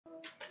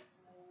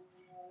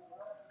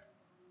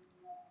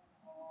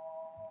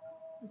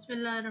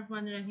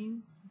Bismillahirrahmanirrahim.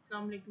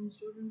 Assalamu alaikum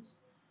students.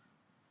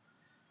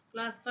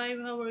 Class 5,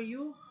 how are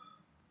you?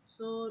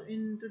 So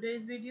in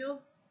today's video,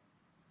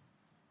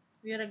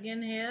 we are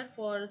again here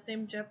for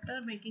same chapter,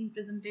 making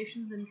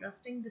presentations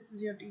interesting. This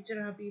is your teacher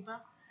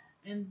Habiba,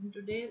 and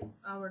today's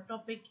our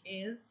topic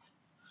is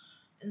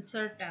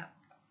insert tab.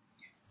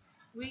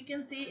 We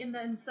can see in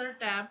the insert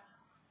tab,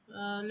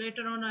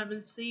 later on I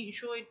will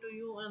show it to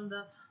you on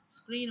the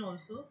screen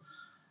also,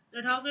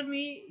 that how can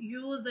we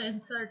use the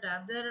insert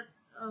tab. There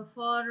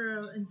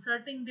for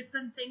inserting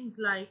different things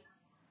like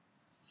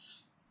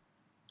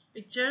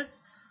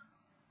pictures,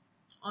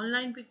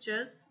 online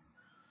pictures,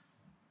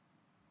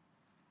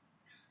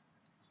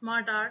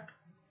 smart art,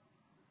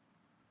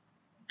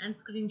 and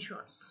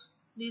screenshots.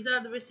 These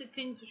are the basic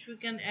things which we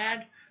can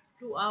add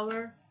to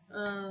our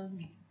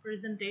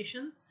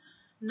presentations.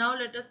 Now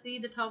let us see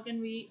that how can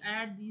we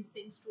add these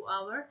things to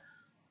our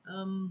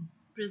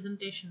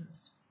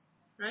presentations,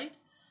 right?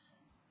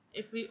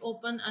 If we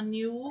open a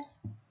new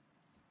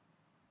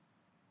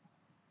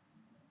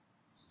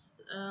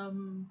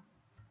um,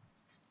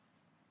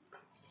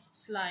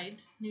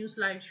 new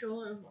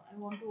slideshow, I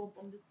want to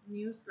open this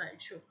new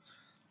slideshow,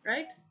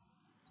 right?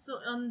 So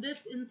on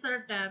this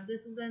insert tab,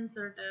 this is the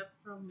insert tab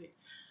from which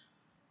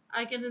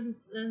I can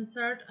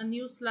insert a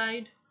new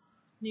slide,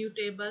 new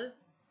table,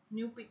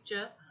 new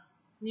picture,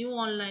 new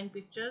online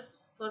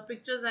pictures. For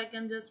pictures, I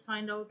can just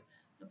find out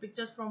the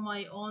pictures from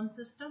my own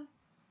system,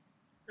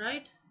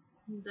 right?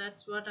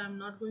 That's what I'm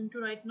not going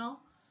to right now.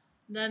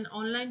 Then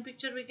online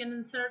picture we can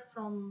insert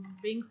from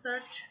Bing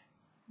search,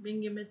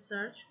 Bing image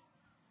search.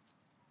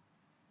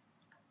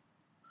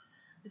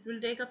 It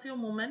will take a few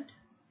moments.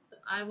 So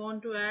I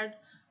want to add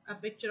a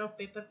picture of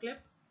paperclip,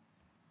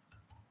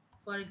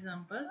 for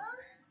example.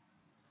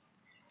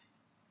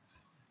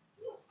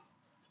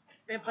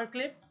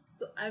 Paperclip.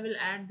 So I will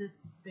add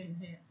this pin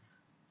here,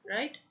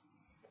 right?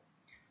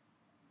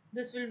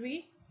 This will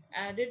be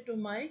added to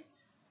my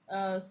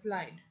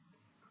slide.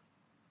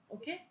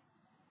 Okay,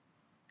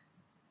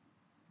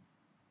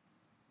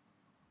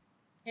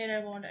 here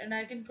I want, and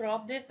I can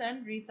crop this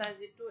and resize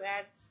it to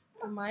add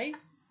to my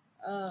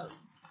uh,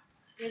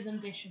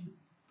 presentation.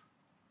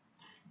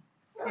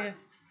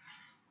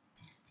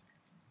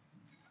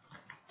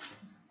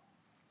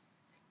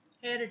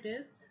 Here it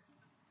is.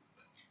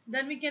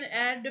 Then we can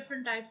add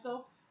different types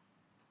of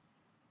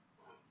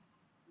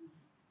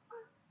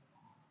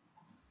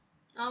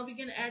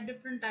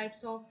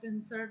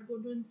insert. Go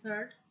to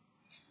insert,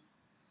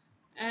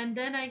 and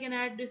then I can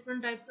add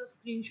different types of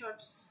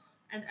screenshots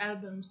and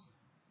albums.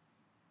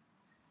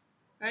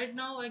 Right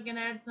now I can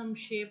add some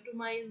shape to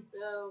my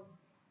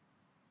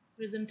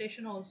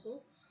presentation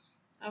also.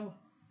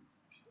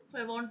 If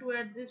I want to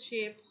add this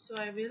shape, so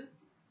I will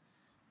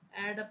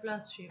add a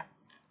plus shape.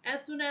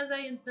 As soon as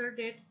I insert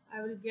it,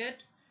 I will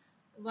get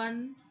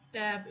one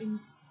tab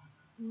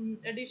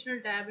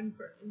additional tab in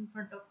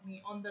front of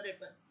me on the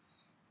ribbon.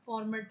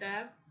 Format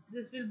tab.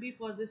 This will be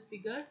for this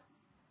figure.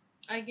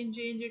 I can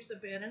change its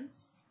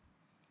appearance,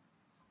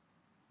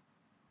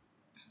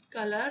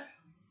 color,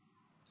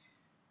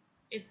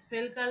 its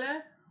fill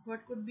color.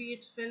 What could be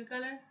its fill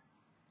color?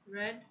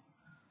 Red,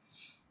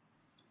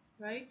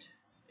 right?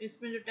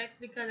 इसमें जो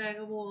text लिखा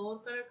जाएगा वो और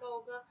colour का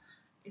होगा.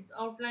 Its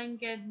outline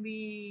can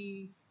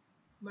be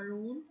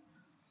maroon.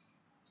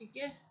 ठीक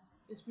है,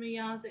 इसमें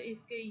यहाँ से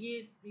इसके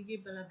ये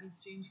वाला भी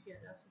चेंज किया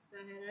जा सकता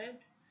है, रेड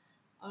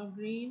और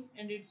green.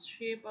 And its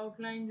shape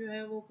outline जो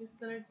है वो किस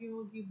कलर की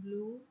होगी?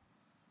 Blue,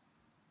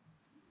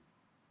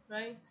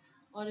 right.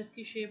 और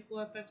इसकी शेप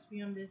को इफेक्ट्स भी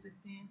हम दे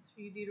सकते हैं,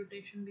 3D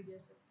रोटेशन भी दे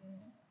सकते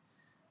हैं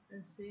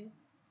ऐसे,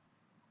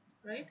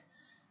 right.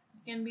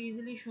 It can be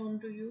easily shown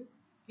to you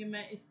कि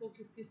मैं इसको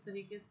किस किस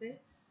तरीके से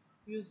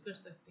यूज कर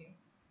सकती हूँ.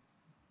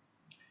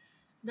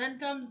 Then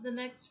comes the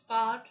next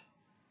part,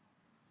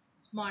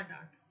 smart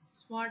art.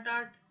 Smart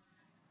art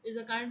is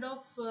a kind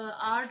of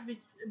art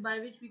by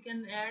which we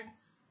can add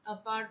a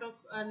part of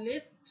a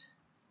list.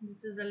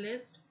 This is a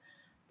list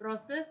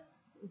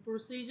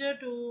procedure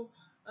to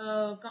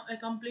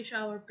accomplish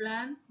our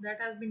plan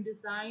that has been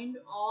designed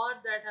or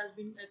that has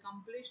been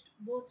accomplished.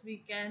 Both we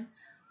can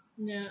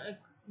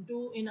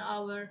do in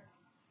our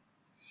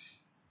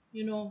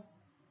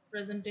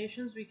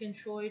presentations. We can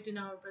show it in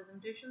our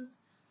presentations.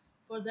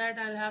 For that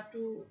I'll have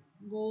to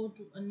go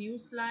to a new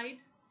slide.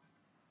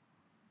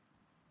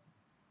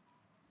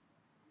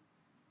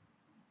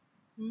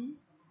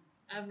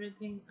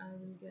 Everything I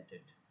will get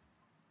it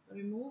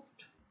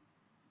removed.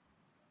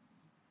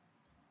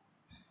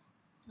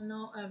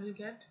 Now I will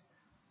get,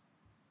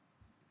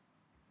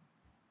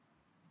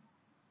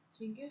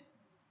 ठीक है,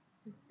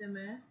 इससे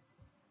मैं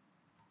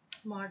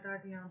smart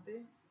art यहाँ पे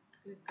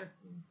click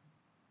करती हूँ.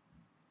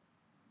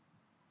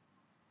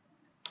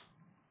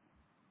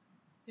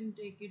 Can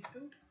take it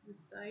to this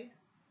side.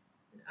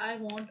 I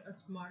want a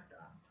smart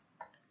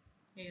art.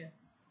 Here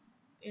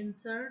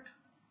insert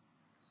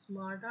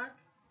smart art.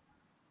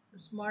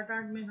 Smart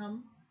art में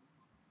हम,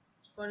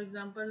 for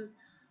example,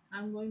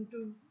 I'm going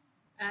to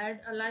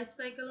add a life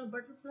cycle of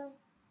butterfly.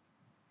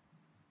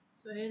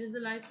 So here is the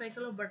life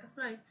cycle of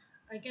butterfly.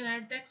 I can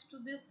add text to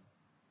this.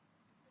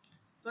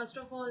 First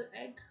of all,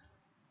 egg,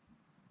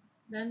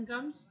 then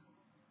comes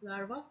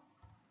larva,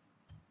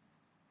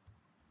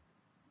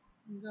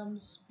 then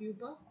comes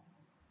pupa,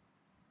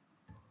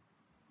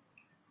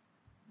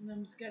 then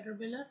comes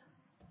caterpillar,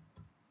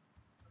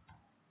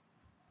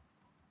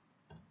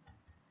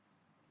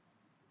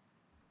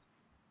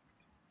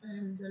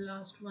 and the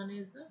last one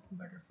is the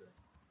butterfly.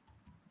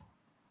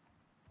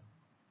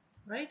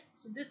 Right?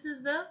 So this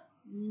is the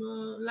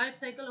life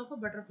cycle of a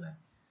butterfly.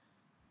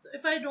 So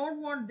if I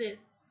don't want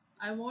this,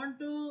 I want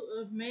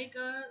to make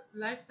a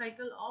life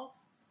cycle of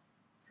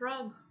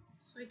frog,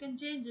 so I can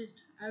change it.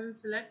 I will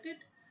select it,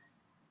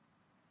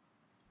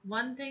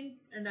 one thing,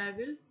 and I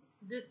will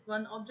this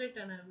one object,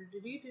 and I will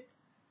delete it.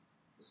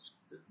 Just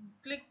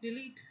click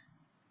delete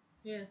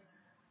here,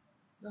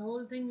 the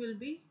whole thing will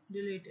be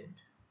deleted.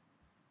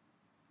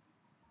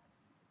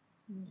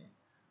 Yeah.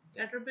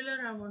 Caterpillar,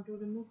 I want to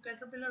remove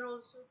caterpillar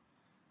also.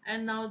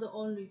 And now the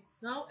only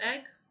now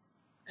egg,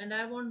 and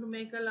I want to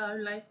make a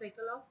life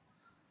cycle of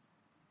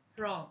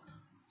frog,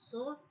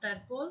 so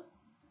tadpole,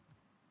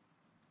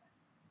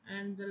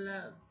 and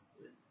the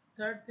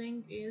third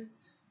thing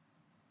is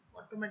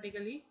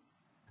automatically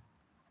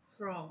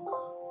frog.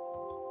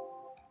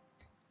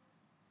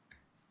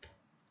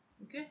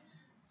 Okay,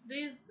 so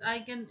these I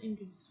can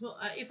introduce. So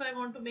if I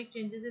want to make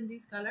changes in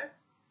these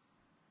colors,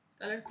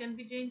 colors can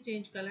be changed.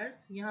 Change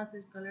colors, यहाँ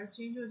से colors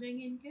change हो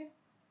जाएंगे इनके.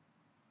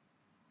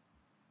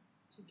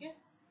 ठीक है,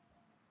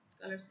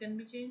 colors can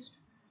be changed.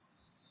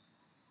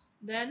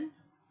 Then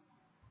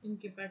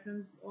इनके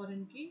patterns और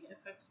इनकी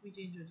effects भी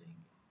change हो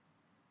जाएंगे,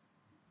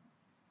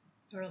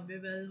 थोड़ा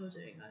बेबल हो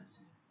जाएगा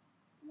ऐसे.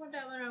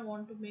 Whatever I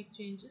want to make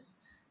changes,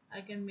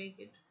 I can make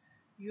it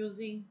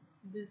using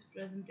this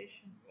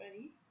presentation.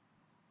 Very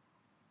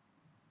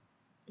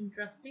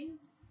interesting.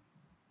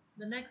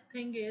 The next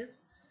thing is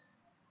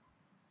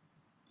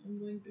I'm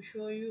going to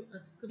show you a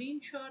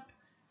screenshot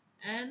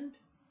and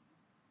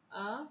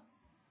a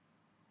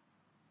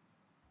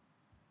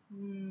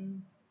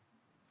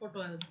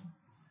photo album.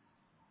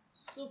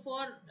 So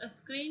for a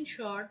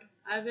screenshot,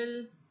 I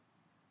will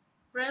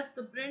press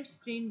the print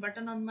screen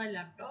button on my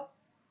laptop,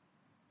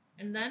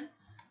 and then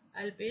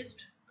I'll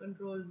paste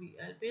Control V.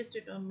 I'll paste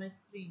it on my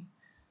screen,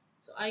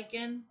 so I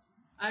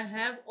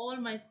have all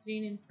my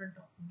screen in front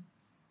of me,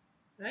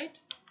 right?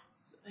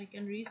 So I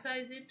can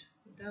resize it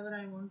whatever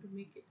I want to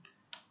make it.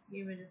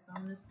 ये मेरे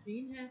सामने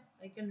screen है,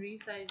 I can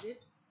resize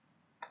it,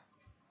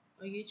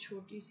 और ये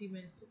छोटी सी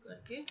मैं इसको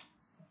करके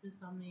अपने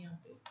सामने यहाँ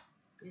पे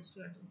पेस्ट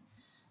कर दूँ.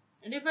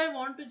 And if I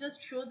want to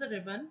just show the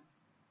ribbon,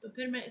 तो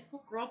फिर मैं इसको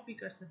क्रॉप भी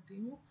कर सकती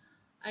हूँ.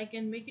 I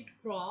can make it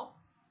crop.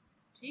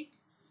 ठीक,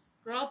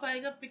 क्रॉप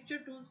आएगा पिक्चर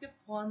टूल्स के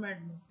फॉर्मेट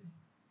में से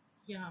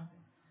यहाँ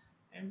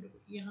पे, एंड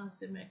यहाँ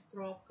से मैं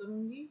क्रॉप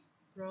करूँगी,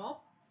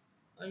 क्रॉप,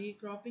 और ये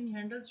क्रॉपिंग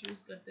हैंडल्स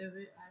यूज करते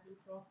हुए I will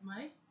crop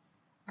my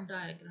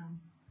diagram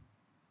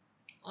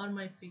or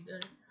my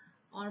figure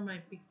or my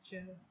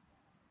picture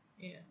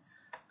here.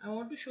 I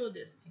want to show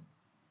this thing,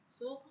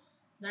 so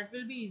that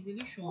will be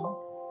easily shown.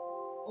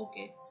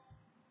 Okay,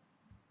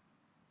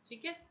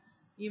 ठीक है,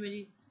 ये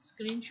मेरी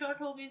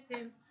स्क्रीनशॉट हो गई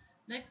सेव.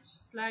 नेक्स्ट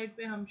स्लाइड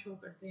पे हम शो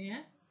करते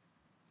हैं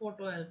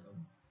फोटो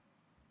एल्बम.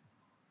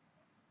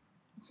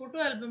 फोटो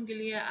एल्बम के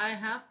लिए I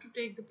have to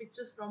take the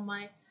pictures from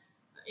my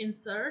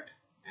insert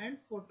and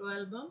photo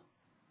album.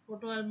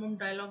 Photo album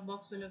dialog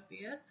box will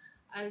appear.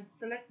 I'll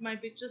select my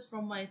pictures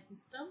from my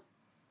system.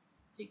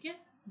 ठीक है,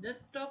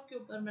 desktop के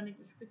ऊपर मैंने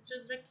कुछ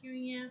पिक्चर्स रखी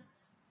हुई हैं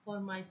for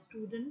my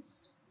students.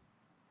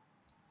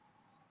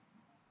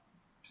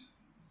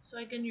 So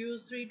I can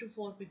use 3 to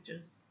 4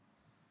 pictures.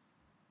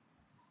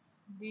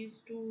 These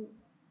two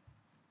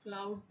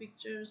cloud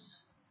pictures,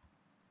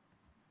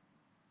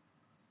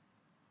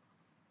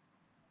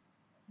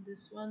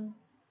 this one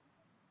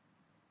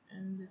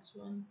and this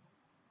one.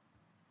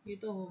 ये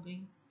तो हो गई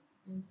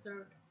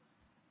insert,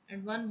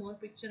 and one more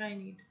picture I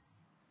need.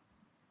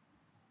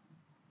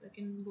 So I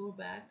can go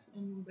back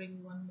and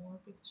bring one more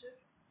picture.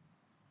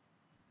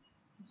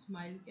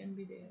 Smiley can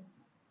be there.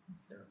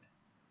 Insert.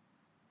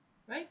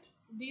 Right?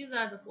 So these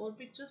are the 4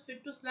 pictures.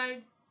 Fit to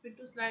slide. Fit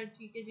to slide.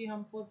 ठीक है जी,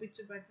 हम 4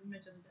 picture pattern में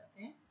चले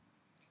जाते हैं,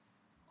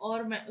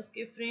 और मैं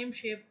उसके फ्रेम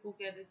शेप को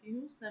कह देती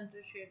हूँ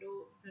सेंटर शेडो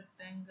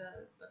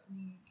रेक्टेंगल. पता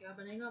नहीं क्या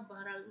बनेगा,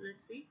 बहरहाल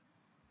लेट्स सी,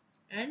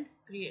 एंड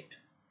क्रिएट.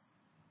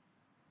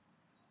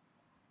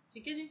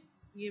 ठीक है जी,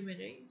 ये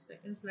मेरे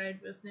सेकंड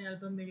स्लाइड पे उसने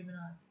एल्बम मेरी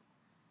बना दी.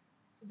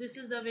 So this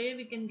is the way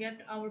we can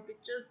get our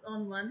pictures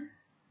on one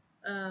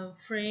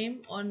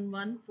frame, on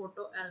one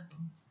photo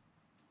album,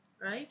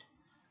 right?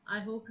 I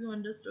hope you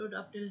understood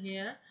up till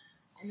here.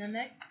 In the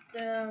next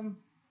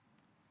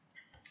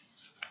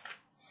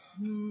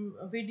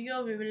video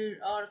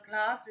or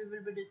class, we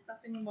will be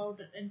discussing about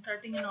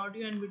inserting an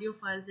audio and video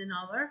files in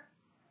our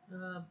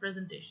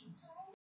presentations.